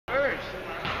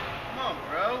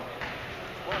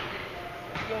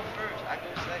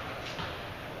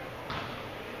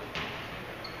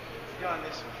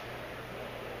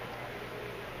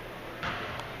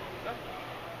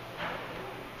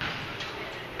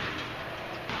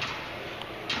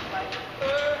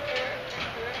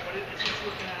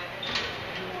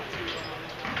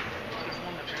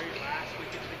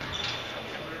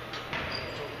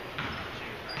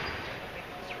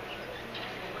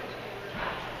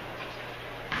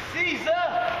Caesar!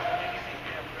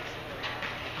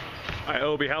 All right,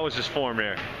 Obe, how was his form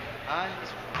there?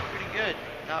 It's pretty good.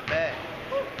 Not bad.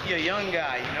 He's a young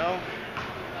guy, you know?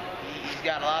 He's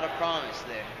got a lot of promise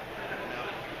there. You know?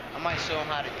 I might show him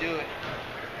how to do it.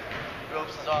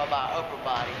 Ropes is all about upper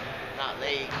body, not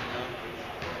legs, you know?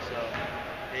 So,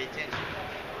 pay attention.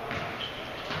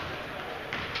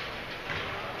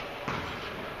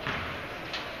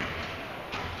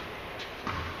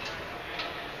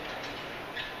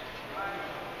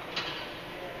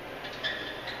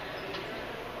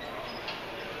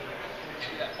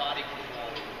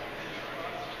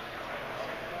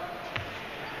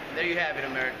 There you have it,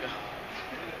 America.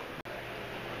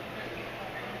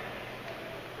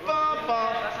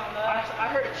 I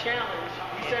heard a challenge.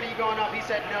 He said, are you going up? He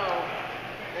said no.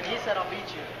 And he said, I'll beat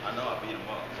you. I know I beat him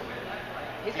up.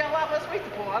 He's got a lot less weight to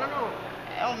pull. I don't know.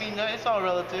 I don't mean nothing. It's all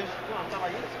relative. No, I'm talking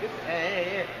about you. It's good.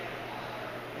 Hey.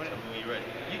 When you ready?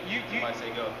 You might say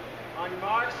go. On your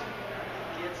marks,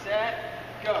 get set,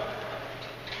 go.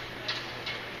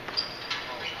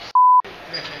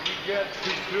 You got to,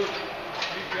 too.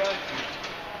 You got to.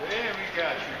 Damn, you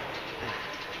got to.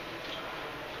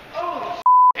 Oh,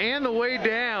 And the way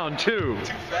down, too.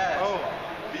 Too fast. Oh.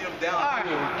 Beat him down.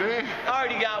 Damn. I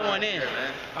already got one in.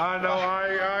 I know,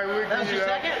 we That was your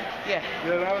second? Yeah.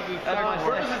 Yeah, that was the second one.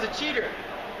 Burroughs is a cheater.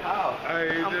 How?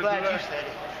 Hey, I'm glad you said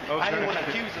it. Okay. I didn't want to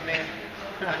accuse him, man.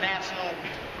 A national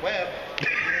web. So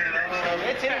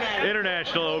it's international.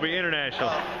 International, Obe,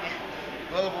 international.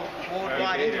 Global,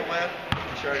 worldwide interweb.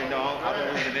 You sure already know I'm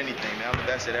the best at anything, man. I'm the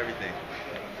best at everything.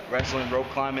 Wrestling, rope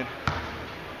climbing,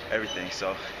 everything.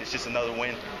 So it's just another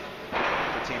win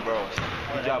for Team Burroughs.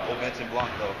 Good job, Obe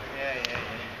Blanc, though. Yeah.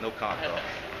 No comp, though.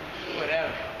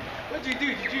 Whatever. What'd you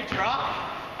do? Did you drop?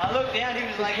 I looked down, he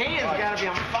was like, hands gotta be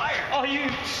on fire. Oh, you. You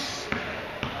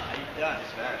done.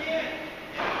 It's fast.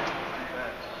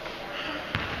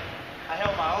 I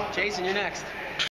held my own. Jason, you're next.